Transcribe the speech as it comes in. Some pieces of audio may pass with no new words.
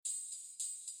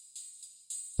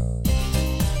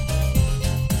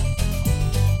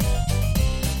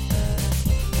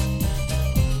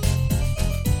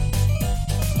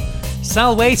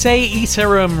Salvete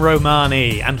iterum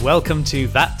Romani, and welcome to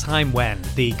That Time When,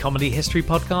 the comedy history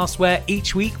podcast where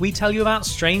each week we tell you about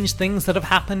strange things that have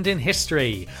happened in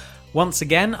history. Once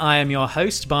again, I am your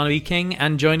host, Barnaby King,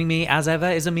 and joining me as ever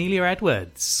is Amelia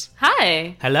Edwards.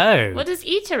 Hi. Hello. What does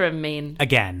iterum mean?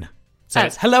 Again. So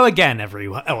it's hello again,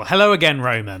 everyone. Oh, hello again,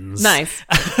 Romans. Nice.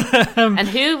 And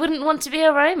who wouldn't want to be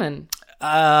a Roman?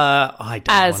 I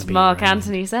don't want As to be Mark a Roman.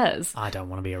 Antony says. I don't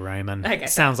want to be a Roman. Okay. It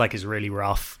sounds like it's really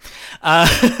rough,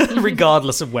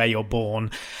 regardless of where you're born.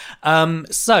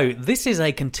 So this is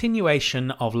a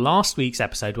continuation of last week's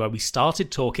episode where we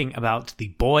started talking about the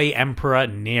boy emperor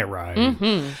Nero.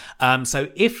 Mm-hmm. So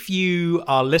if you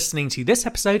are listening to this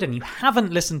episode and you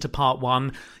haven't listened to part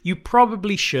one, you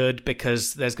probably should,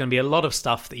 because there's going to be a lot of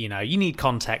stuff that, you need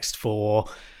context for.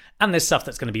 And there's stuff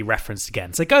that's going to be referenced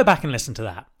again. So go back and listen to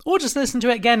that. Or just listen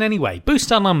to it again anyway.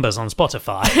 Boost our numbers on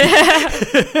Spotify.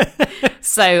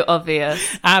 So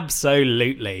obvious.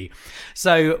 Absolutely.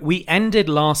 So we ended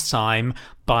last time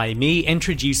by me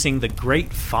introducing the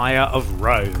Great Fire of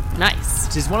Rome. Nice.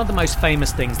 This is one of the most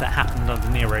famous things that happened under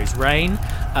Nero's reign.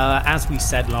 As we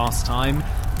said last time,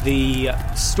 the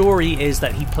story is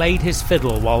that he played his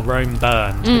fiddle while Rome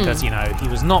burned because, he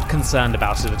was not concerned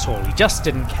about it at all. He just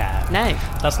didn't care. No.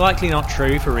 That's likely not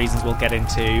true for reasons we'll get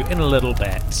into in a little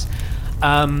bit.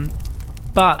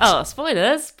 But Oh,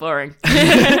 spoilers. Boring.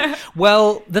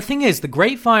 well, the thing is, the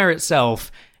Great Fire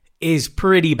itself is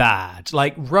pretty bad.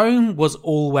 Like, Rome was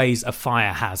always a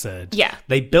fire hazard. Yeah.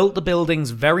 They built the buildings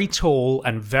very tall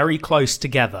and very close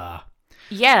together.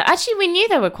 Yeah, actually we knew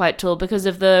they were quite tall because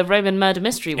of the Roman murder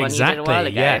mystery one you did a while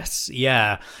ago. Yes,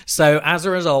 yeah. So as a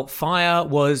result, fire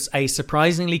was a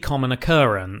surprisingly common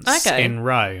occurrence in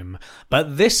Rome.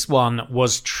 But this one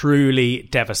was truly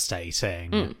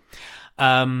devastating.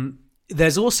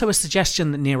 There's also a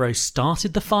suggestion that Nero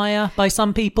started the fire by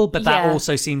some people, but that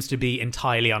also seems to be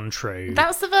entirely untrue.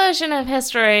 That's the version of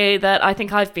history that I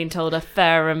think I've been told a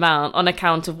fair amount on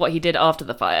account of what he did after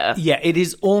the fire. Yeah, it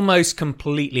is almost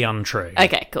completely untrue.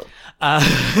 Okay, cool.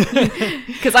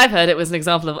 Because I've heard it was an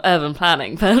example of urban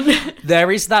planning, but...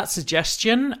 There is that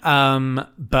suggestion,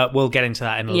 but we'll get into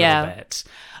that in a little bit.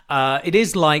 It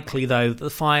is likely, though, that the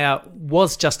fire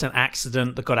was just an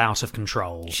accident that got out of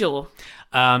control. Sure.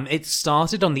 It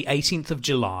started on the 18th of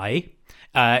July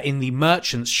in the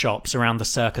merchants' shops around the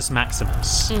Circus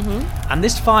Maximus. And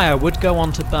this fire would go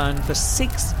on to burn for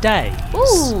 6 days.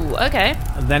 Ooh, okay.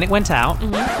 And then it went out.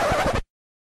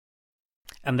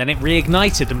 And then it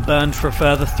reignited and burned for a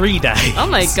further 3 days. Oh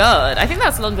my god, I think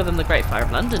that's longer than the Great Fire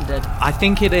of London did. I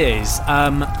think it is.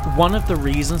 One of the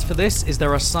reasons for this is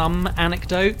there are some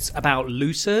anecdotes about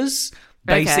looters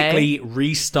basically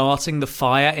restarting the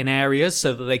fire in areas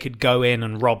so that they could go in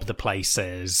and rob the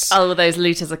places. Oh, those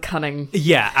looters are cunning.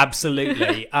 Yeah,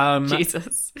 absolutely.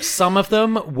 Jesus. Some of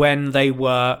them, when they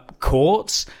were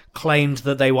caught, claimed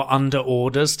that they were under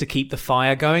orders to keep the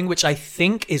fire going, which I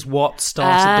think is what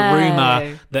started the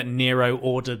rumour that Nero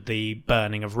ordered the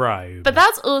burning of Rome. But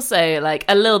that's also, like,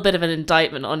 a little bit of an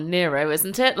indictment on Nero,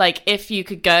 isn't it? Like, if you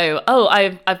could go, oh,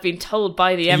 I've been told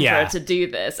by the emperor to do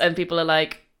this, and people are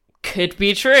like, could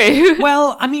be true.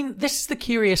 Well, I mean, this is the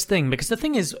curious thing, because the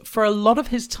thing is, for a lot of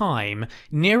his time,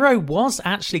 Nero was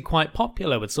actually quite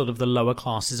popular with sort of the lower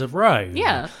classes of Rome.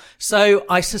 Yeah. So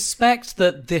I suspect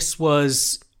that this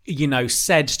was,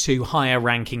 said to higher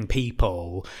ranking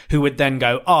people who would then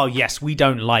go, oh, yes, we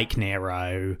don't like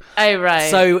Nero. Oh,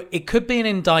 right. So it could be an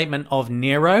indictment of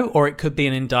Nero, or it could be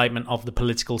an indictment of the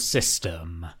political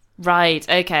system. Right,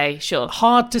 okay, sure.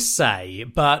 Hard to say,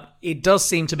 but it does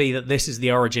seem to be that this is the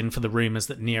origin for the rumours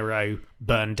that Nero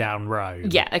burned down Rome.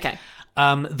 Yeah, okay.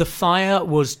 The fire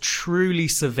was truly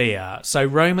severe. So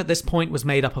Rome at this point was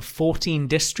made up of 14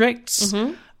 districts.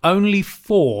 Only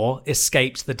 4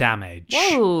 escaped the damage.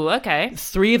 Whoa, okay.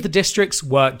 3 of the districts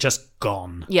were just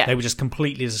gone. Yeah. They were just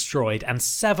completely destroyed, and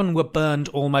 7 were burned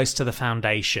almost to the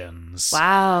foundations.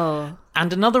 Wow.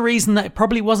 And another reason that it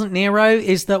probably wasn't Nero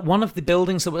is that one of the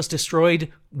buildings that was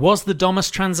destroyed was the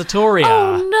Domus Transitoria.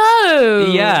 Oh,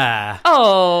 no. Yeah.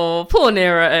 Oh, poor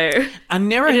Nero. And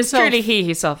Nero It is himself... truly he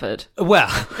who suffered. Well,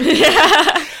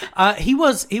 he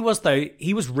was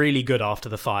really good after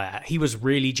the fire. He was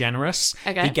really generous.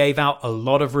 Okay. He gave out a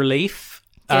lot of relief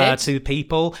Good. to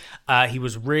people. He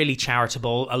was really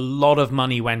charitable. A lot of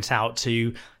money went out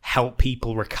to help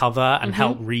people recover and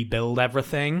help rebuild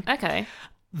everything. Okay.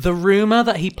 The rumour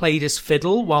that he played his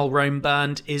fiddle while Rome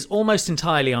burned is almost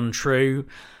entirely untrue.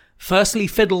 Firstly,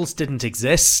 fiddles didn't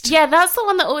exist. Yeah, that's the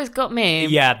one that always got me.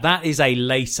 Yeah, that is a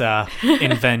later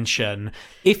invention.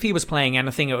 If he was playing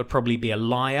anything, it would probably be a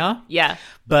lyre. Yeah.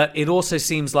 But it also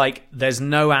seems like there's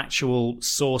no actual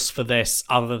source for this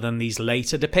other than these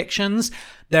later depictions.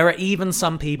 There are even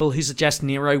some people who suggest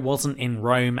Nero wasn't in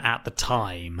Rome at the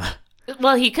time.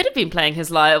 Well, he could have been playing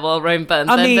his lyre while Rome burned,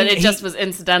 but it just was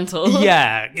incidental.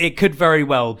 Yeah, it could very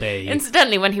well be.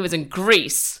 Incidentally, when he was in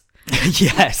Greece.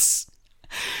 Yes.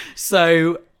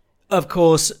 So, of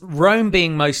course, Rome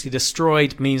being mostly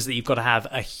destroyed means that you've got to have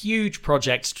a huge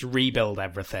project to rebuild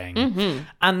everything. Mm-hmm.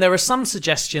 And there is some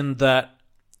suggestion that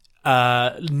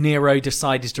Nero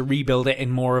decided to rebuild it in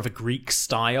more of a Greek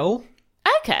style.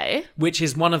 Okay. Which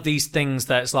is one of these things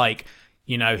that's like,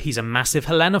 you know, he's a massive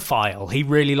Hellenophile. He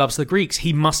really loves the Greeks.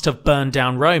 He must have burned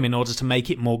down Rome in order to make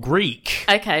it more Greek.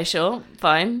 Okay, sure.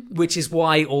 Fine. Which is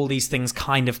why all these things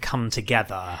kind of come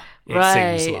together.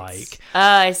 It seems like.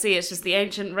 I see. It's just the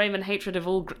ancient Roman hatred of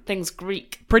all things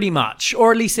Greek. Pretty much.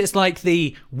 Or at least it's like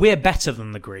we're better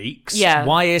than the Greeks. Yeah.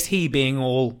 Why is he being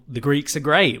all, the Greeks are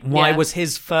great? Why was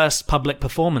his first public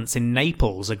performance in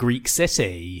Naples, a Greek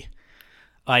city?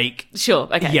 Like, sure,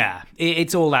 okay. Yeah,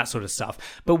 it's all that sort of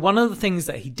stuff. But one of the things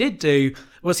that he did do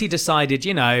was he decided,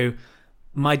 you know,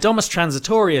 my Domus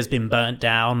Transitoria has been burnt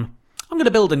down. I'm going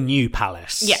to build a new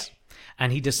palace. Yeah.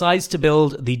 And he decides to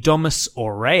build the Domus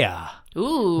Aurea.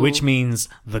 Ooh. Which means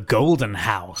the Golden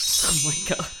House. Oh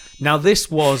my god. Now,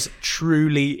 this was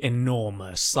truly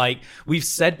enormous. Like, we've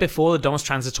said before, the Domus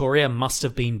Transitoria must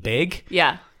have been big.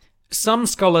 Yeah. Some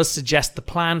scholars suggest the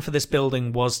plan for this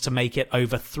building was to make it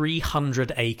over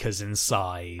 300 acres in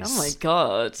size. Oh my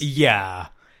god. Yeah.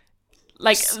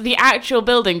 Like, the actual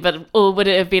building, or would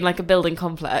it have been like a building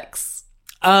complex?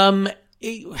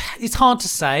 It's hard to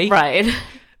say. Right.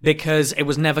 Because it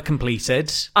was never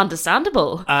completed.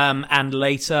 Understandable. And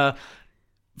later,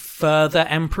 further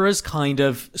emperors kind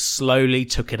of slowly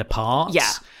took it apart.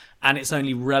 Yeah. And it's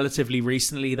only relatively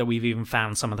recently that we've even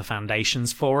found some of the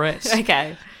foundations for it.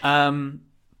 Okay.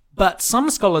 But some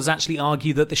scholars actually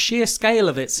argue that the sheer scale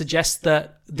of it suggests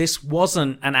that this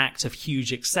wasn't an act of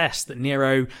huge excess, that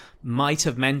Nero might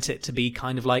have meant it to be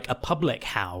kind of like a public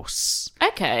house.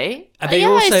 Okay.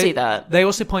 I see that. They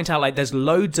also point out, like, there's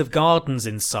loads of gardens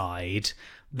inside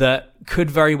that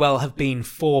could very well have been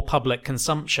for public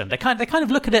consumption. They kind of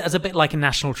look at it as a bit like a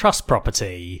National Trust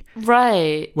property.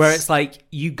 Right. Where it's like,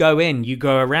 you go in, you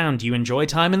go around, you enjoy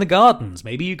time in the gardens.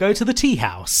 Maybe you go to the tea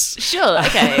house. Sure,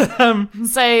 okay.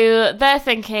 So they're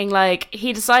thinking, like,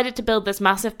 he decided to build this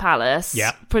massive palace.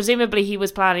 Yeah. Presumably he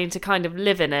was planning to kind of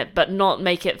live in it, but not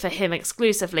make it for him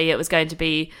exclusively. It was going to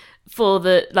be for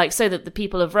the, like, so that the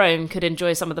people of Rome could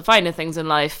enjoy some of the finer things in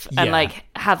life and, like,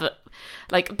 have a,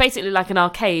 like, basically like an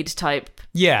arcade type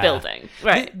building.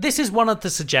 Right. This is one of the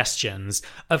suggestions.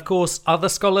 Of course, other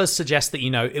scholars suggest that, you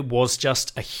know, it was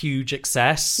just a huge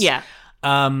excess. Yeah.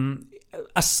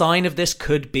 A sign of this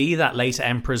could be that later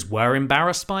emperors were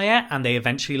embarrassed by it and they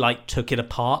eventually, like, took it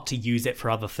apart to use it for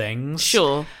other things.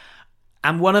 Sure.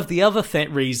 And one of the other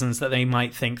reasons that they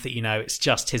might think that, you know, it's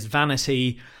just his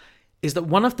vanity is that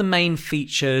one of the main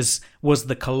features was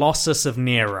the Colossus of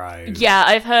Nero. Yeah,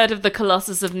 I've heard of the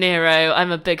Colossus of Nero.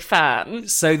 I'm a big fan.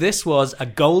 So this was a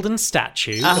golden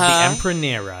statue of the Emperor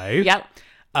Nero. Yep.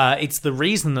 It's the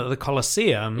reason that the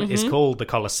Colosseum is called the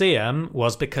Colosseum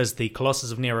was because the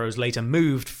Colossus of Nero was later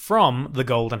moved from the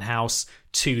Golden House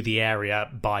to the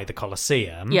area by the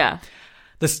Colosseum. Yeah.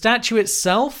 The statue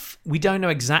itself, we don't know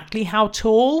exactly how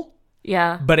tall.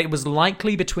 Yeah. But it was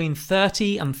likely between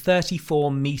 30 and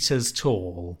 34 meters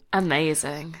tall.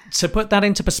 Amazing. To put that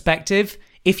into perspective,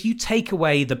 if you take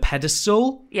away the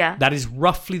pedestal, that is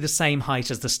roughly the same height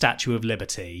as the Statue of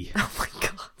Liberty. Oh my god.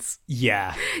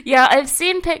 Yeah. Yeah, I've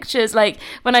seen pictures, like,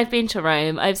 when I've been to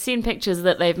Rome, I've seen pictures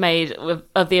that they've made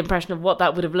of the impression of what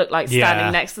that would have looked like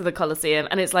standing next to the Colosseum,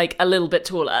 and it's, like, a little bit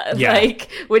taller,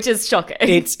 like, which is shocking.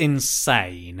 It's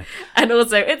insane. And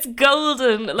also, it's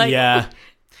golden. Like, yeah.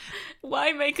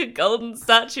 Why make a golden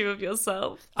statue of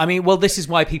yourself? I mean, well, this is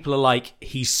why people are like,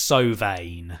 he's so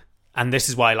vain. And this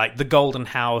is why, like, the Golden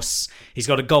House, he's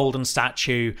got a golden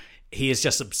statue. He is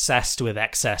just obsessed with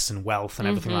excess and wealth and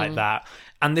everything like that.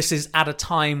 And this is at a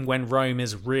time when Rome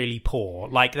is really poor.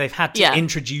 Like, they've had to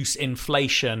introduce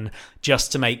inflation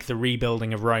just to make the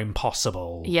rebuilding of Rome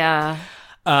possible. Yeah.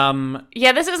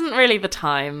 This isn't really the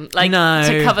time, like,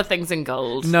 to cover things in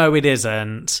gold. No, it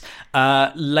isn't.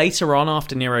 Later on,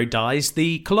 after Nero dies,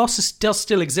 the Colossus does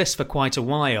still exist for quite a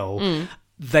while.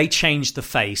 they changed the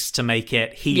face to make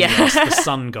it Helios, the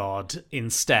sun god,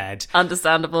 instead.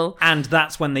 Understandable. And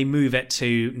that's when they move it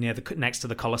to next to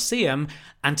the Colosseum.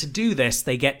 And to do this,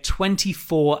 they get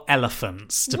 24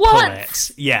 elephants to pull it.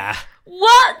 Yeah.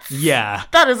 What? Yeah.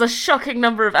 That is a shocking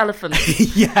number of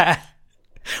elephants. Yeah.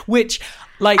 Which,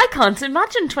 like... I can't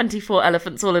imagine 24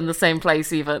 elephants all in the same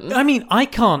place, even. I mean, I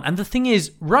can't. And the thing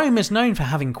is, Rome is known for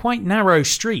having quite narrow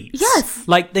streets. Yes.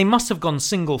 Like, they must have gone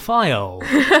single file.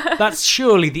 That's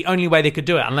surely the only way they could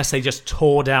do it, unless they just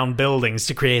tore down buildings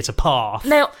to create a path.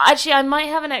 No, actually, I might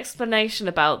have an explanation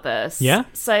about this. Yeah?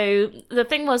 So, the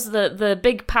thing was that the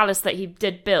big palace that he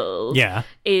did build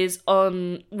was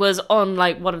on,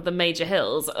 like, one of the major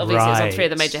hills. Obviously, it was on 3 of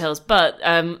the major hills. But,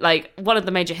 like, one of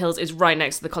the major hills is right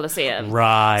next to the Colosseum.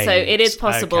 Right. So it is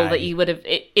possible that you would have...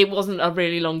 It wasn't a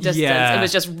really long distance. Yeah. It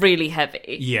was just really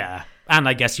heavy. Yeah. And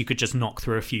I guess you could just knock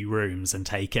through a few rooms and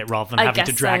take it rather than having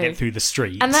to drag it through the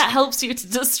streets. And that helps you to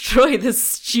destroy this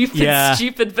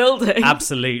stupid building.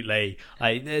 Absolutely.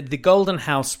 The Golden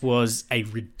House was a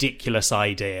ridiculous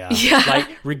idea. Yeah.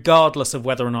 Like, regardless of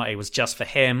whether or not it was just for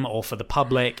him or for the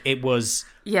public, it was...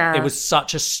 Yeah. It was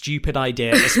such a stupid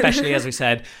idea, especially, as we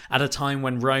said, at a time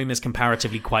when Rome is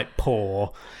comparatively quite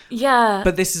poor. Yeah.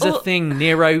 But this is a thing.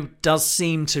 Nero does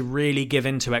seem to really give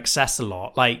in to excess a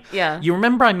lot. Like, you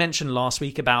remember I mentioned last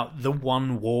week about the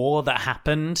one war that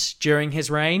happened during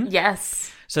his reign?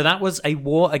 Yes. So that was a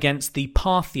war against the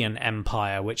Parthian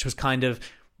Empire, which was kind of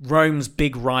Rome's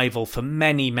big rival for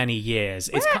many, many years.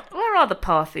 Where are the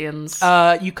Parthians?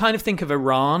 You kind of think of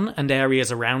Iran and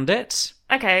areas around it.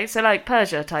 Okay, so like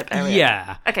Persia type area.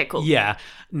 Yeah. Okay, cool. Yeah.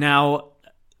 Now,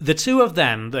 the two of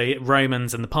them, the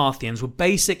Romans and the Parthians, were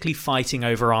basically fighting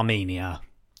over Armenia.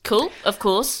 Cool, of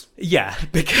course. Yeah,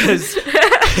 because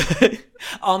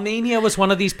Armenia was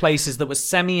one of these places that was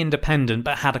semi-independent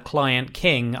but had a client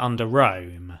king under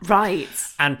Rome. Right.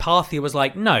 And Parthia was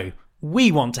like, no,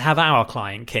 we want to have our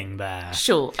client king there.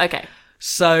 Sure, okay.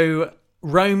 So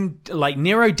Rome, like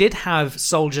Nero did have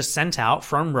soldiers sent out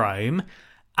from Rome,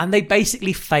 and they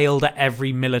basically failed at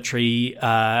every military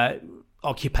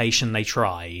occupation they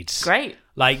tried. Great.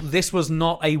 Like, this was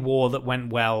not a war that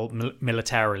went well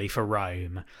militarily for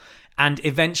Rome. And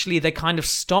eventually they kind of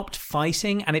stopped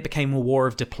fighting and it became a war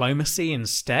of diplomacy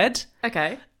instead.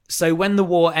 Okay. So when the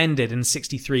war ended in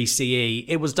 63 CE,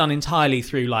 it was done entirely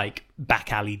through, like,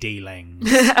 back alley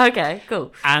dealings. Okay,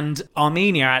 cool. And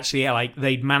Armenia actually, like,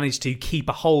 they'd managed to keep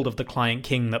a hold of the client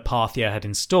king that Parthia had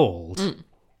installed. Mm.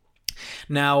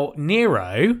 Now,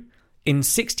 Nero, in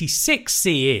 66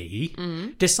 CE,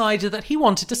 decided that he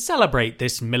wanted to celebrate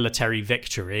this military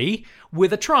victory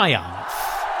with a triumph.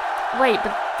 Wait,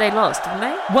 but they lost, didn't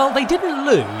they? Well, they didn't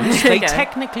lose. They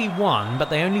technically won,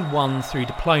 but they only won through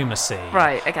diplomacy.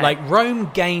 Right, okay. Like, Rome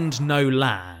gained no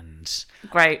land.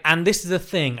 Great. And this is the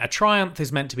thing. A triumph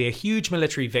is meant to be a huge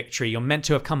military victory. You're meant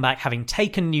to have come back having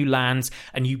taken new lands,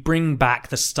 and you bring back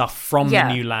the stuff from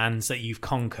the new lands that you've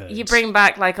conquered. You bring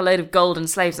back, like, a load of gold and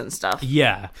slaves and stuff.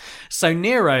 Yeah. So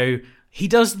Nero, he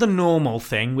does the normal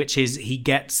thing, which is he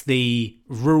gets the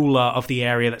ruler of the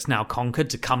area that's now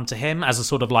conquered to come to him as a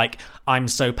sort of like, I'm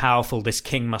so powerful, this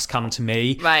king must come to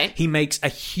me. Right. He makes a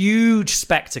huge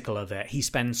spectacle of it. He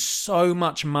spends so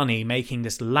much money making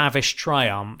this lavish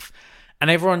triumph, and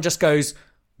everyone just goes,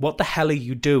 what the hell are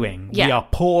you doing? Yeah. We are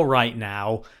poor right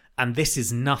now, and this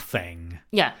is nothing.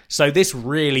 Yeah. So this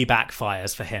really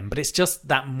backfires for him, but it's just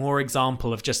that more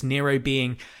example of just Nero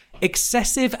being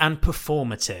excessive and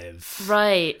performative.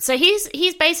 Right. So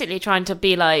he's basically trying to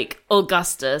be like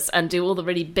Augustus and do all the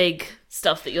really big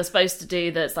stuff that you're supposed to do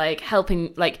that's like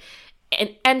helping, like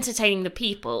entertaining the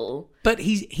people. But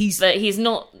he's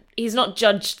not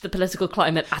judged the political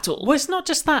climate at all. Well, it's not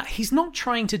just that. He's not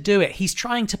trying to do it. He's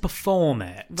trying to perform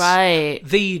it. Right.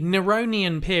 The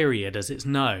Neronian period, as it's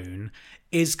known,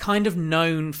 is kind of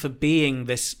known for being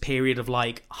this period of,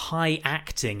 like, high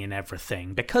acting in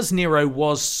everything. Because Nero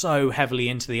was so heavily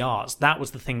into the arts, that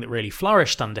was the thing that really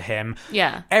flourished under him.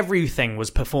 Yeah. Everything was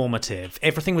performative.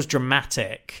 Everything was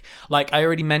dramatic. Like, I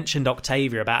already mentioned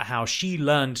Octavia about how she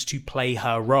learned to play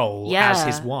her role as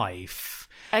his wife.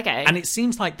 Okay. And it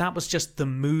seems like that was just the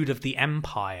mood of the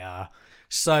empire.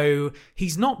 So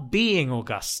he's not being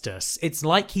Augustus. It's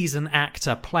like he's an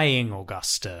actor playing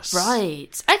Augustus.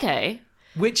 Right. Okay.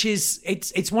 Which is,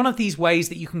 it's one of these ways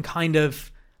that you can kind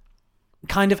of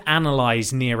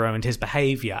analyze Nero and his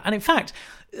behavior. And in fact,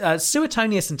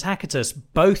 Suetonius and Tacitus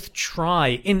both try,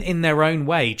 in their own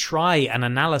way, an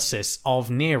analysis of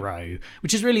Nero,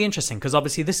 which is really interesting because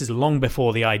obviously this is long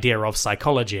before the idea of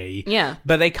psychology. Yeah.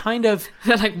 But they kind of...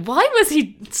 They're like, why was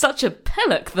he such a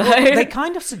pillock, though? Well, they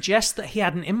kind of suggest that he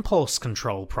had an impulse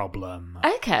control problem.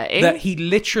 Okay. That he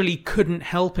literally couldn't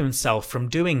help himself from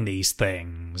doing these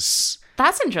things.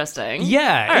 That's interesting.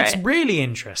 Yeah, it's really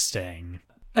interesting.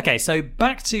 Okay, so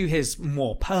back to his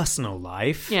more personal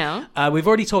life. Yeah. We've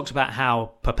already talked about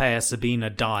how Poppaea Sabina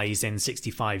dies in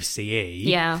 65 CE.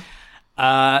 Yeah.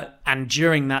 And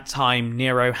during that time,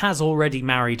 Nero has already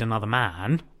married another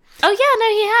man. Oh, yeah, no,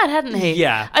 he hadn't he?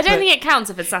 Yeah. I don't think it counts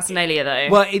if it's Saturnalia, though.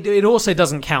 Well, it also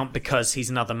doesn't count because he's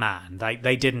another man.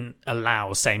 They didn't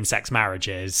allow same-sex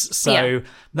marriages, so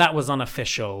that was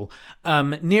unofficial.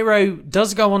 Nero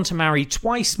does go on to marry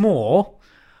twice more,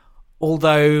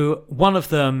 although one of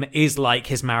them is like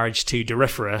his marriage to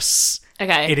Doryphorus.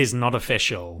 Okay. It is not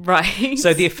official. Right.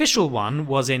 So the official one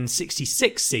was in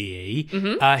 66 CE.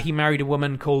 Mm-hmm. He married a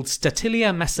woman called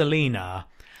Statilia Messalina,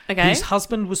 whose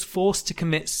husband was forced to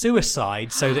commit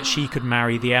suicide so that she could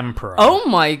marry the emperor. Oh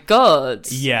my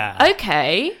god. Yeah.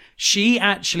 Okay. She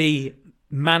actually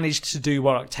managed to do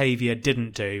what Octavia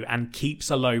didn't do and keeps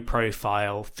a low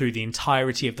profile through the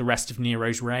entirety of the rest of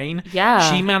Nero's reign.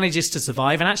 Yeah. She manages to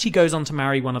survive and actually goes on to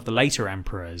marry one of the later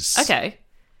emperors. Okay.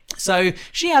 So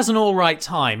she has an all right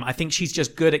time. I think she's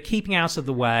just good at keeping out of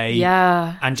the way.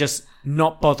 Yeah. And just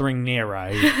not bothering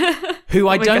Nero, who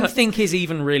I don't think is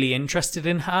even really interested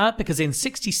in her, because in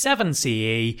 67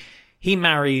 CE, he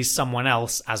marries someone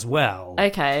else as well.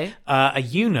 Okay. A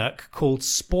eunuch called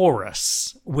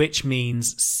Sporus, which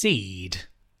means seed.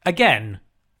 Again,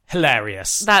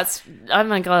 hilarious. Oh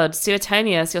my god,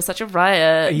 Suetonius, you're such a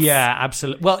riot. Yeah,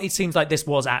 absolutely. Well, it seems like this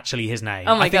was actually his name.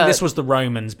 Oh my god. I think this was the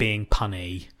Romans being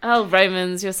punny. Oh,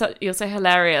 Romans, you're so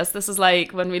hilarious. This is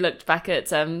like when we looked back at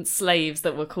slaves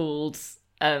that were called...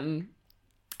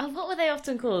 what were they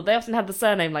often called? They often had the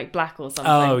surname like Black or something.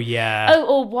 Oh, yeah. Oh,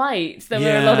 or White. There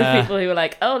were a lot of people who were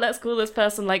like, oh, let's call this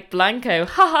person like Blanco.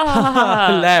 Ha ha ha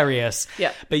ha. Hilarious.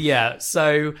 Yeah. But yeah,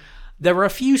 so there are a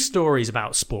few stories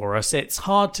about Sporus. It's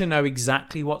hard to know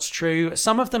exactly what's true.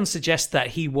 Some of them suggest that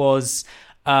he was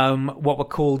what were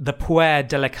called the puer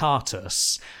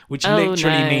delicatus, which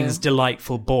literally means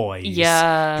delightful boys.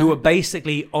 Yeah. Who were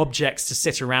basically objects to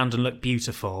sit around and look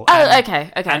beautiful. Oh,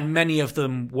 okay. And many of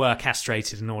them were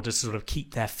castrated in order to sort of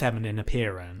keep their feminine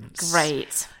appearance.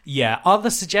 Great. Yeah.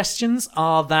 Other suggestions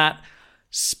are that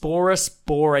Sporus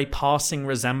bore a passing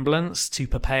resemblance to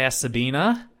Poppaea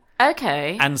Sabina.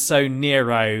 Okay. And so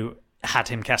Nero had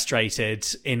him castrated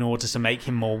in order to make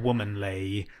him more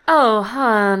womanly. Oh,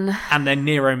 hun. And then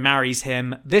Nero marries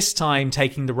him, this time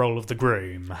taking the role of the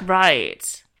groom.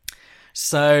 Right.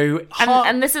 So...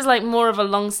 And this is like more of a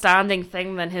long-standing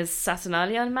thing than his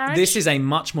Saturnalia marriage? This is a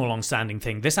much more long-standing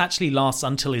thing. This actually lasts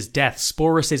until his death.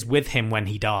 Sporus is with him when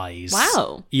he dies.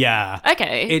 Wow. Yeah.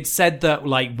 Okay. It's said that,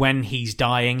 like, when he's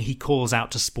dying, he calls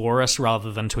out to Sporus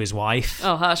rather than to his wife.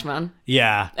 Oh, harsh, man.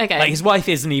 Yeah. Okay. Like, his wife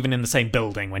isn't even in the same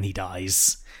building when he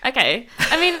dies. Okay.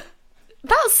 I mean...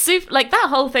 That's super, like, that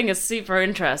whole thing is super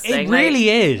interesting. It really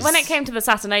is. When it came to the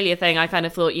Saturnalia thing, I kind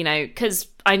of thought, because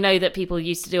I know that people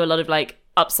used to do a lot of, like,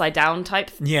 upside down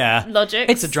type logic.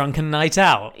 It's a drunken night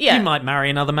out. Yeah. You might marry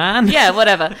another man. Yeah,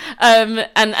 whatever. And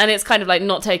it's kind of, like,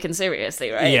 not taken seriously,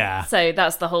 right? Yeah. So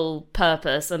that's the whole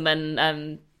purpose. And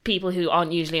then people who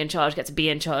aren't usually in charge get to be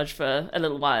in charge for a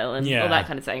little while and all that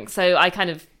kind of thing. So I kind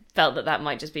of felt that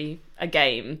might just be a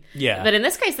game. Yeah. But in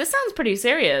this case, this sounds pretty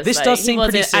serious. This does seem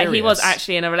pretty serious. He was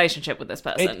actually in a relationship with this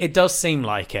person. It does seem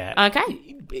like it.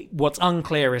 Okay. What's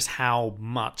unclear is how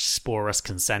much Sporus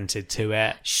consented to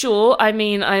it. Sure. I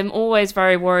mean, I'm always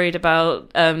very worried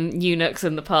about eunuchs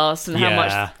in the past and how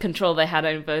much control they had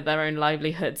over their own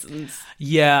livelihoods. And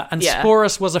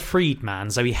Sporus was a freedman,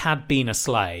 so he had been a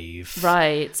slave.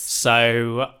 Right.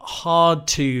 So, hard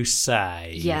to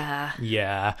say. Yeah.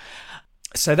 Yeah.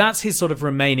 So that's his sort of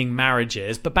remaining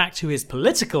marriages, but back to his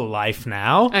political life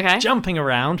now. Okay. Jumping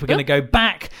around, we're going to go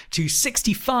back to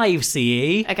 65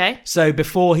 CE. Okay. So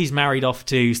before he's married off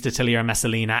to Statilia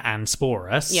Messalina and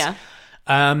Sporus. Yeah.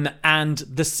 And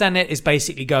the Senate is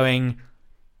basically going,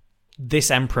 this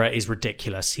emperor is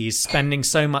ridiculous. He's spending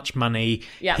so much money.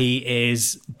 Yeah. He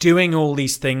is doing all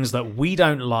these things that we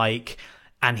don't like.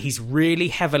 And he's really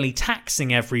heavily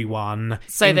taxing everyone,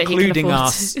 including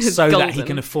us, so that he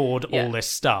can afford all this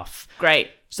stuff. Great.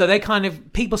 So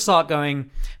people start going,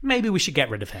 maybe we should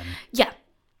get rid of him. Yeah.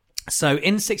 So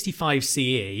in 65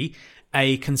 CE,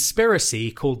 a conspiracy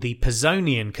called the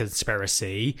Pisonian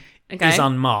Conspiracy is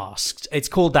unmasked. It's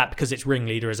called that because its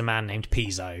ringleader is a man named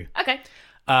Piso. Okay.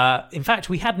 In fact,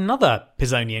 we had another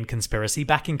Pisonian conspiracy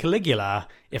back in Caligula,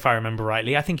 if I remember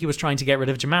rightly. I think he was trying to get rid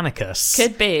of Germanicus.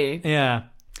 Could be. Yeah.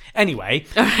 Anyway,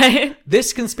 all right.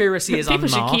 This conspiracy is people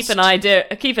unmasked. People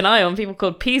should keep an eye on people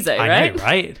called Piso, right? I know,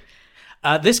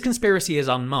 right? This conspiracy is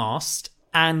unmasked,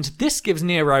 and this gives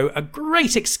Nero a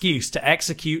great excuse to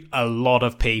execute a lot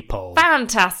of people.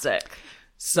 Fantastic.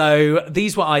 So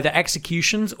these were either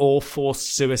executions or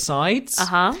forced suicides.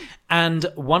 Uh-huh. And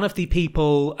one of the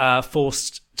people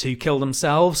forced to kill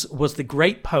themselves was the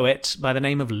great poet by the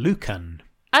name of Lucan.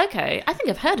 Okay, I think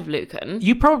I've heard of Lucan.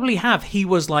 You probably have. He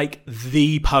was like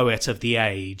the poet of the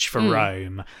age for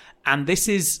Rome. And this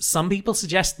is, some people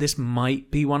suggest this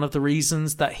might be one of the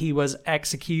reasons that he was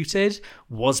executed,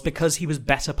 was because he was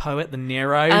better poet than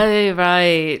Nero. Oh,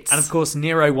 right. And of course,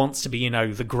 Nero wants to be,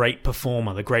 the great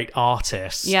performer, the great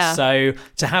artist. Yeah. So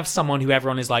to have someone who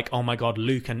everyone is like, oh my God,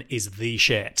 Lucan is the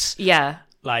shit. Yeah.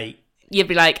 Like, you'd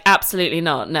be like, absolutely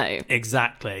not, no.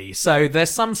 Exactly. So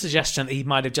there's some suggestion that he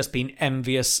might have just been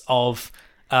envious of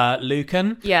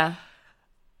Lucan. Yeah.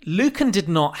 Lucan did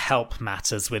not help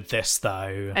matters with this,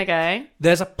 though. Okay.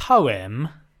 There's a poem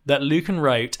that Lucan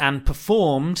wrote and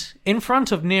performed in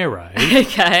front of Nero.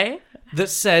 Okay. That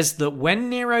says that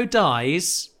when Nero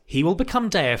dies, he will become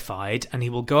deified and he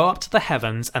will go up to the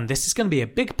heavens, and this is going to be a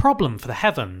big problem for the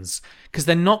heavens because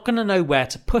they're not going to know where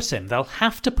to put him. They'll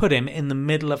have to put him in the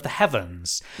middle of the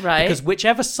heavens. Right. Because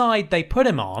whichever side they put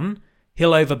him on,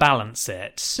 he'll overbalance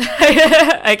it.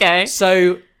 Okay.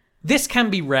 So this can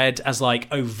be read as like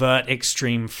overt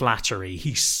extreme flattery.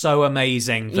 He's so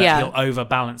amazing that he'll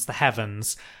overbalance the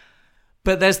heavens.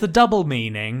 But there's the double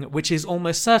meaning, which is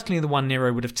almost certainly the one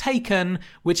Nero would have taken,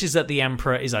 which is that the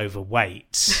emperor is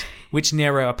overweight, which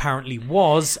Nero apparently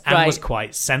was and was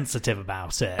quite sensitive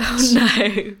about it. Oh,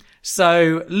 no.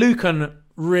 So Lucan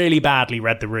really badly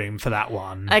read the room for that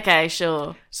one. Okay,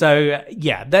 sure. So,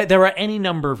 yeah, there are any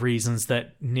number of reasons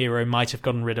that Nero might have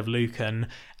gotten rid of Lucan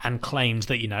and claimed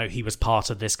that, he was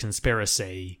part of this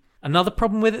conspiracy. Another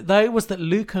problem with it, though, was that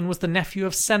Lucan was the nephew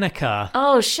of Seneca.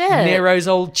 Oh, shit. Nero's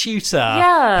old tutor.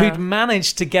 Yeah. Who'd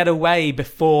managed to get away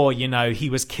before, he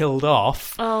was killed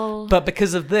off. Oh. But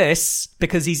because of this,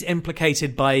 because he's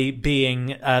implicated by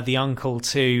being the uncle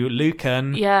to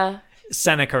Lucan... Yeah.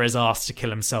 Seneca is asked to kill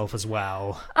himself as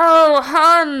well. Oh,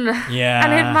 hun. Yeah.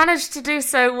 And he'd managed to do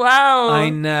so well. I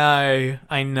know.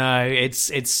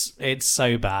 It's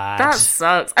so bad. That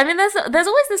sucks. I mean, there's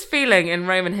always this feeling in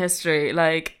Roman history,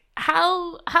 like,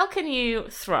 how can you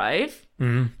thrive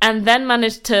and then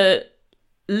manage to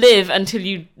live until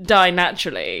you die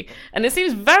naturally? And it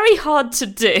seems very hard to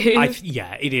do.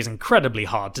 Yeah, it is incredibly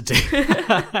hard to do.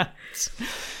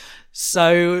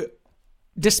 So...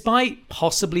 Despite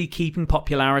possibly keeping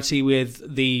popularity with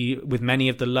many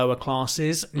of the lower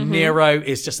classes, Nero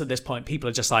is just at this point, people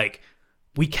are just like,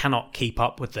 we cannot keep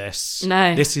up with this.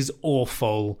 No. This is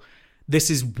awful. This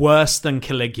is worse than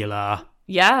Caligula.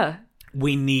 Yeah.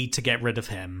 We need to get rid of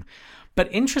him. But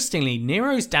interestingly,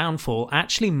 Nero's downfall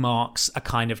actually marks a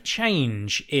kind of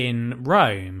change in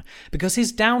Rome, because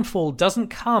his downfall doesn't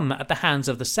come at the hands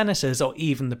of the senators or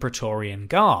even the Praetorian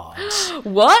Guard.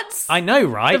 What? I know,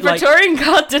 right? The Praetorian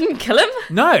Guard didn't kill him?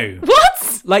 No. What?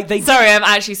 Sorry, I'm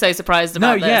actually so surprised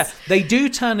about this. Yeah, they do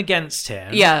turn against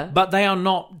him. Yeah. But they are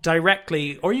not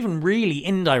directly or even really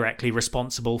indirectly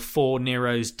responsible for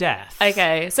Nero's death.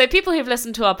 Okay, so people who've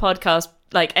listened to our podcast,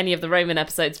 like any of the Roman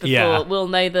episodes before, will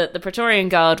know that the Praetorian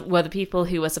Guard were the people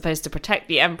who were supposed to protect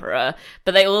the emperor,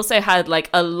 but they also had like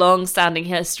a long-standing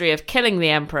history of killing the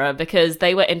emperor because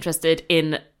they were interested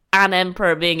in an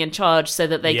emperor being in charge so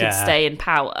that they could stay in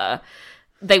power.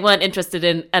 They weren't interested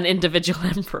in an individual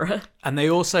emperor. And they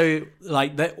also,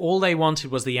 all they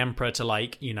wanted was the emperor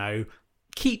to,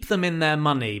 keep them in their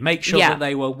money, make sure that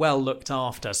they were well looked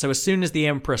after. So as soon as the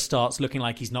emperor starts looking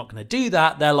like he's not going to do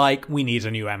that, they're like, we need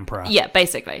a new emperor. Yeah,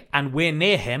 basically. And we're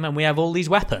near him and we have all these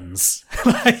weapons.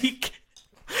 It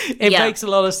makes a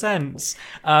lot of sense.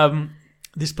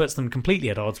 This puts them completely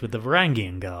at odds with the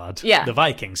Varangian Guard, the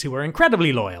Vikings, who were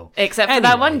incredibly loyal. Except for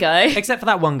that one guy. Except for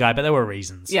that one guy, but there were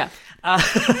reasons. Yeah.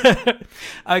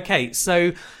 Okay,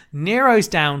 so Nero's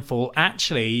downfall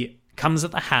actually comes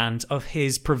at the hand of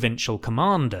his provincial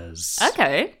commanders.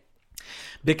 Okay.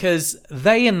 Because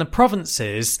they in the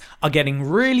provinces are getting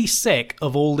really sick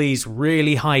of all these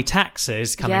really high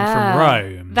taxes coming from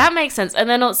Rome. That makes sense. And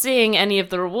they're not seeing any of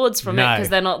the rewards from it because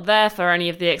they're not there for any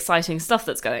of the exciting stuff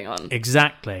that's going on.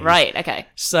 Exactly. Right, okay.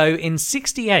 So in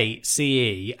 68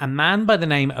 CE, a man by the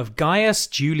name of Gaius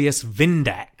Julius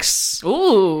Vindex.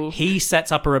 Ooh. He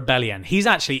sets up a rebellion. He's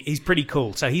pretty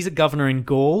cool. So he's a governor in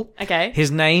Gaul. Okay. His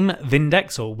name,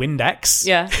 Vindex or Windex.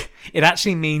 Yeah. It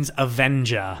actually means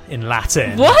Avenger in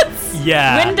Latin. What?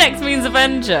 Yeah. Windex means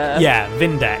Avenger? Yeah,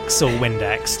 Vindex or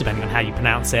Windex, depending on how you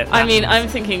pronounce it. I mean, I'm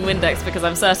thinking Windex because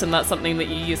I'm certain that's something that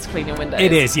you use to clean your windows.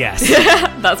 It is, yes.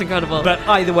 That's incredible. But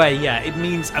either way, yeah, it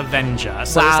means Avenger.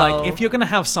 So it's like, if you're going to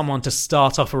have someone to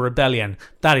start off a rebellion,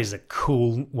 that is a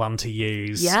cool one to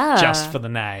use. Yeah. Just for the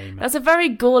name. That's a very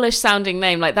Gaulish sounding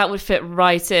name. Like, that would fit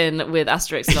right in with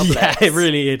Asterix and Obelix. Yeah, it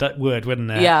really would,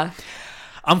 wouldn't it? Yeah.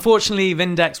 Unfortunately,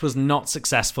 Vindex was not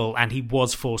successful and he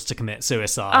was forced to commit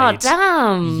suicide. Oh,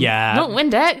 damn. Yeah. Not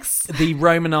Windex. The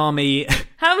Roman army...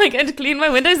 How am I going to clean my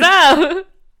windows now?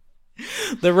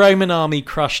 The Roman army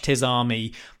crushed his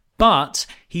army, but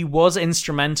he was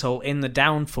instrumental in the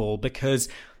downfall because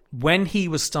when he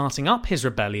was starting up his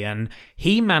rebellion,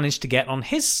 he managed to get on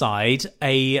his side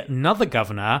another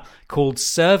governor called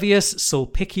Servius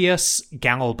Sulpicius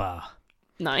Galba.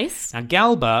 Nice. Now,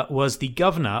 Galba was the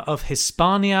governor of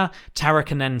Hispania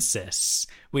Tarraconensis,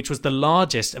 which was the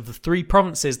largest of the 3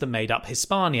 provinces that made up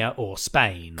Hispania, or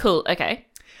Spain. Cool, okay.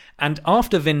 And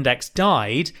after Vindex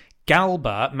died,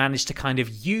 Galba managed to kind of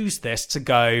use this to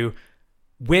go,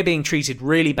 we're being treated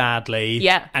really badly,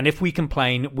 yeah. And if we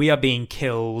complain, we are being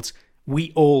killed.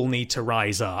 We all need to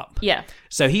rise up. Yeah.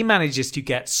 So he manages to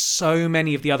get so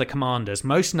many of the other commanders,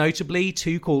 most notably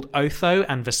 2 called Otho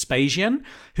and Vespasian,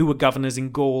 who were governors in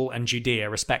Gaul and Judea,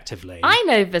 respectively. I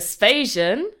know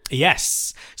Vespasian.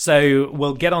 Yes. So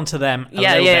we'll get onto them a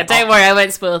little bit. Don't worry, I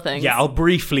won't spoil things. Yeah, I'll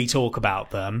briefly talk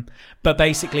about them. But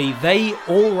basically, they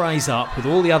all rise up with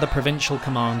all the other provincial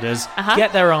commanders,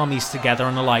 get their armies together,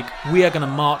 and are like, we are going to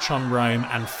march on Rome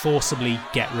and forcibly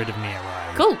get rid of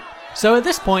Nero. Cool. So at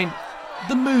this point,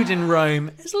 the mood in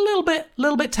Rome is a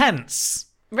little bit tense.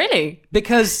 Really?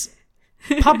 Because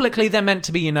publicly they're meant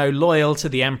to be, loyal to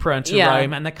the emperor and to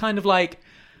Rome, and they're kind of like,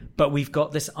 but we've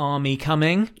got this army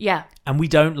coming. Yeah. And we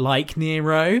don't like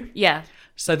Nero. Yeah.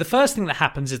 So the first thing that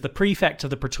happens is the prefect of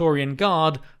the Praetorian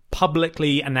Guard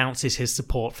publicly announces his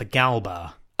support for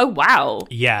Galba. Oh, wow.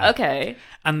 Yeah. Okay.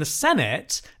 And the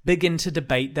Senate begin to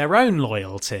debate their own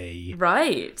loyalty.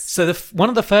 Right. So one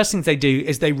of the first things they do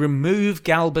is they remove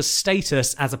Galba's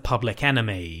status as a public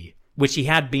enemy, which he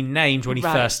had been named when he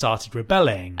first started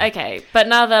rebelling. Okay, but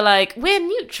now they're like, we're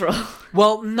neutral.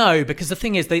 Well, no, because the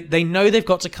thing is, they know they've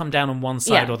got to come down on one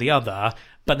side or the other,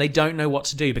 but they don't know what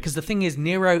to do. Because the thing is,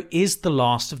 Nero is the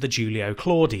last of the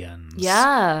Julio-Claudians.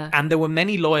 Yeah. And there were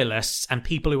many loyalists and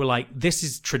people who were like, this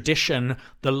is tradition,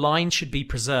 the line should be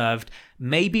preserved.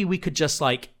 Maybe we could just,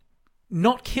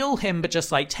 not kill him, but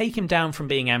just, take him down from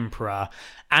being emperor.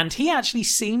 And he actually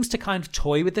seems to kind of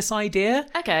toy with this idea.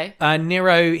 Okay.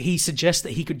 Nero, he suggests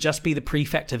that he could just be the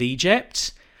prefect of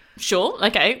Egypt. Sure,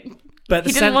 okay. But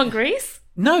he didn't want Greece?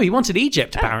 No, he wanted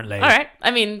Egypt, apparently. All right.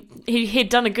 I mean, he'd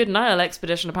done a good Nile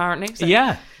expedition, apparently. So.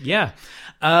 Yeah.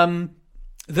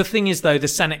 The thing is, though, the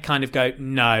Senate kind of go,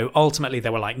 no. Ultimately, they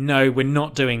were like, no, we're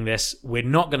not doing this. We're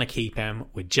not going to keep him.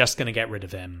 We're just going to get rid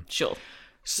of him. Sure.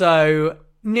 So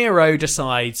Nero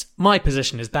decides, my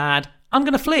position is bad. I'm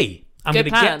going to flee. I'm going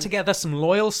to get together some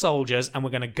loyal soldiers and we're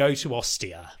going to go to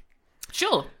Ostia.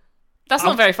 Sure. That's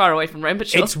not very far away from Rome, but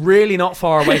sure. It's really not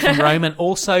far away from Rome, and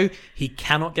also he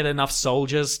cannot get enough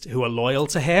soldiers who are loyal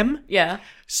to him. Yeah.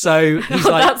 So he's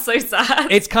like... That's so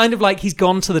sad. It's kind of like he's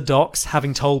gone to the docks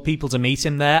having told people to meet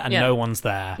him there, and no one's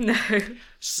there. No.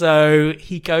 So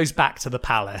he goes back to the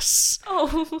palace.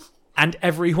 Oh. And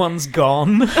everyone's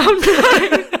gone.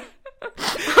 Oh, no.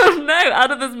 Oh, no.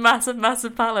 Out of this massive,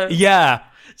 massive palace. Yeah.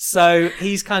 So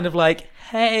he's kind of like,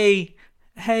 hey,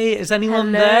 is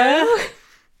anyone there?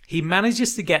 He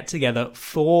manages to get together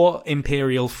 4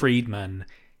 imperial freedmen,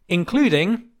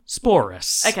 including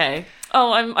Sporus. Okay.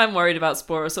 Oh, I'm worried about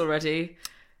Sporus already.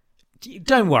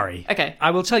 Don't worry. Okay.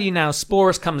 I will tell you now,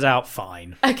 Sporus comes out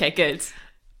fine. Okay, good.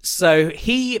 So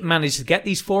he managed to get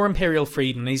these 4 imperial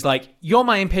freedmen. He's like, you're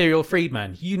my imperial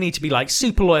freedman. You need to be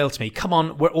super loyal to me. Come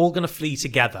on, we're all going to flee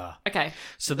together. Okay.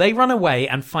 So they run away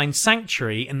and find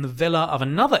sanctuary in the villa of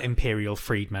another imperial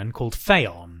freedman called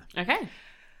Phaon. Okay.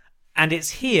 And it's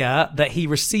here that he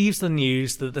receives the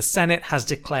news that the Senate has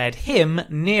declared him,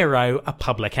 Nero, a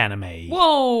public enemy.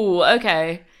 Whoa,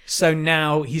 okay. So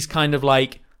now he's kind of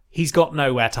like, he's got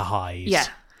nowhere to hide. Yeah.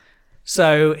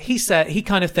 So he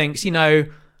kind of thinks,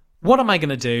 what am I going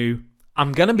to do?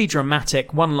 I'm going to be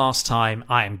dramatic one last time.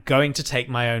 I am going to take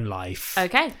my own life.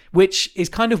 Okay. Which is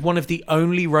kind of one of the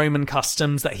only Roman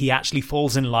customs that he actually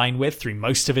falls in line with through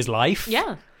most of his life.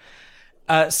 Yeah.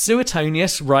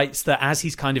 Suetonius writes that as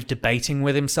he's kind of debating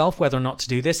with himself whether or not to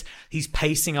do this, he's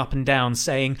pacing up and down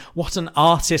saying, what an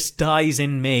artist dies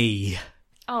in me.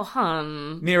 Oh,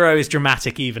 hun. Nero is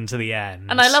dramatic even to the end.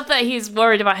 And I love that he's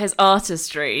worried about his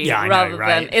artistry rather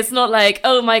than... It's not like,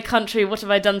 oh, my country, what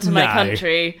have I done to my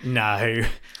country? No.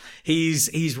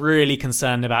 He's really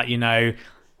concerned about,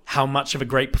 how much of a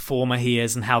great performer he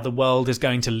is and how the world is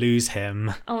going to lose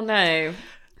him. Oh, no.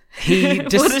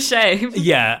 What a shame.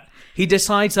 Yeah. He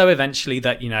decides, though, eventually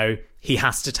that, he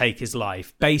has to take his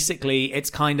life. Basically, it's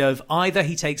kind of either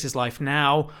he takes his life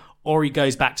now or he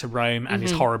goes back to Rome and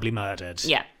is horribly murdered.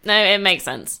 Yeah. No, it makes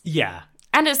sense. Yeah.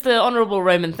 And it's the honourable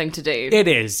Roman thing to do. It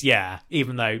is, yeah.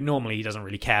 Even though normally he doesn't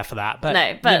really care for that. But,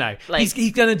 like,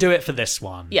 he's going to do it for this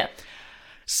one. Yeah.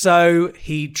 So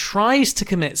he tries to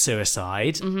commit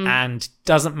suicide and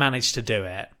doesn't manage to do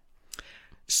it.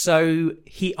 So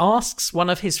he asks one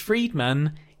of his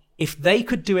freedmen if they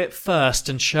could do it first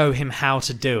and show him how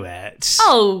to do it.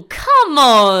 Oh, come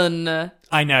on!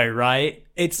 I know, right?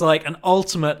 It's like an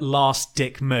ultimate last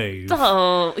dick move.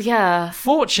 Oh, yeah.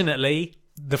 Fortunately,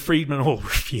 the freedmen all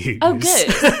refuse. Oh, good.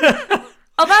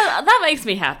 Oh, that makes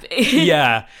me happy.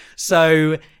 Yeah.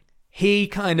 So he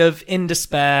kind of, in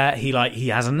despair, he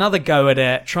has another go at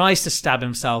it, tries to stab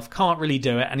himself, can't really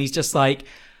do it, and he's just like,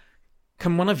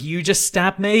 can one of you just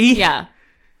stab me? Yeah.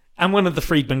 And one of the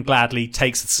freedmen gladly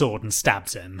takes the sword and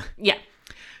stabs him. Yeah.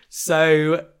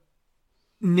 So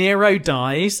Nero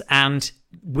dies, and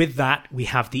with that, we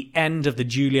have the end of the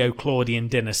Julio-Claudian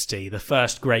dynasty, the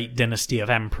first great dynasty of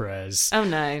emperors. Oh,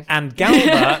 no. And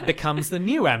Galba becomes the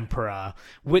new emperor,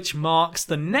 which marks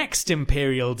the next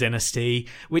imperial dynasty,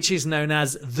 which is known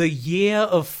as the Year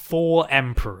of 4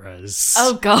 Emperors.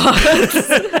 Oh, God.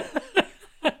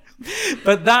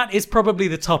 But that is probably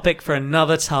the topic for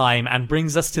another time and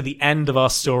brings us to the end of our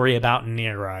story about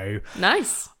Nero.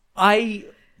 Nice. I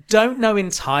don't know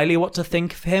entirely what to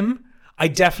think of him. I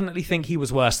definitely think he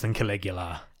was worse than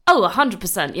Caligula. Oh,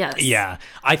 100%, yes. Yeah.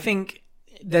 I think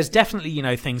there's definitely,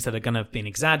 things that are going to have been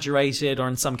exaggerated or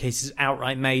in some cases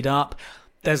outright made up.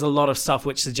 There's a lot of stuff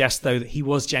which suggests, though, that he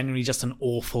was genuinely just an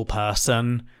awful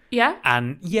person. Yeah.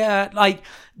 And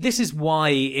this is why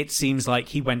it seems like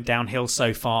he went downhill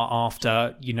so far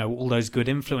after, all those good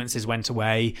influences went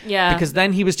away. Yeah. Because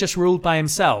then he was just ruled by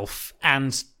himself,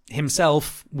 and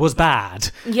himself was bad.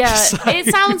 Yeah. So it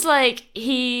sounds like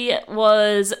he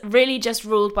was really just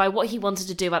ruled by what he wanted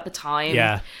to do at the time.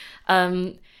 Yeah.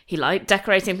 He liked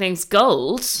decorating things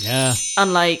gold. Yeah.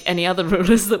 Unlike any other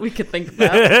rulers that we could think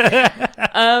about.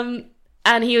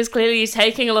 And he was clearly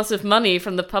taking a lot of money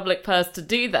from the public purse to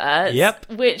do that.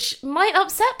 Yep. Which might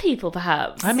upset people,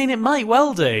 perhaps. I mean, it might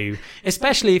well do.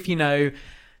 Especially if,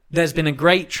 there's been a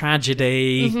great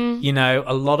tragedy,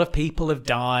 a lot of people have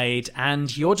died,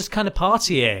 and you're just kind of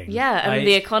partying. Yeah, and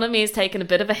the economy has taken a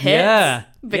bit of a hit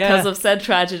because of said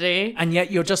tragedy. And yet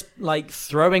you're just,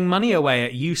 throwing money away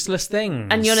at useless things.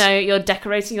 And, you're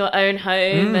decorating your own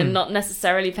home and not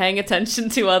necessarily paying attention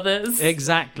to others.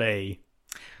 Exactly.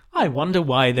 I wonder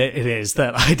why it is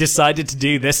that I decided to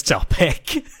do this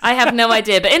topic. I have no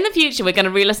idea, but in the future we're going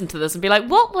to re-listen to this and be like,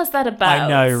 what was that about? I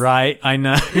know, right? I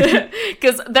know.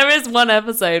 Because there is one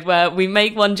episode where we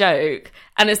make one joke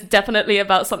and it's definitely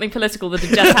about something political that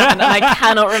had just happened and I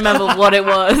cannot remember what it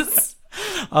was.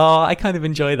 Oh, I kind of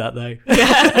enjoy that though.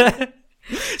 Yeah.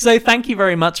 So thank you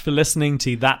very much for listening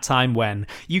to That Time When.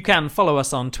 You can follow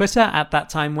us on Twitter at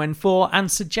ThatTimeWhen4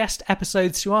 and suggest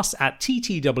episodes to us at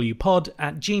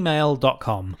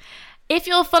ttwpod@gmail.com. If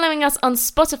you're following us on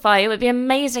Spotify, it would be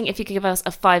amazing if you could give us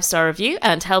a 5-star review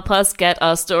and help us get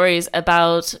our stories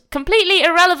about completely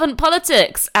irrelevant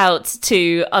politics out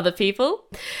to other people.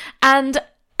 And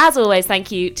as always,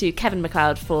 thank you to Kevin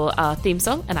MacLeod for our theme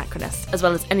song, Anachronist, as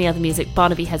well as any other music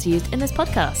Barnaby has used in this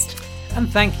podcast. And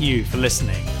thank you for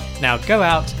listening. Now go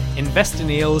out, invest in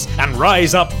eels, and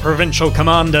rise up, provincial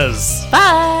commanders!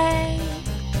 Bye!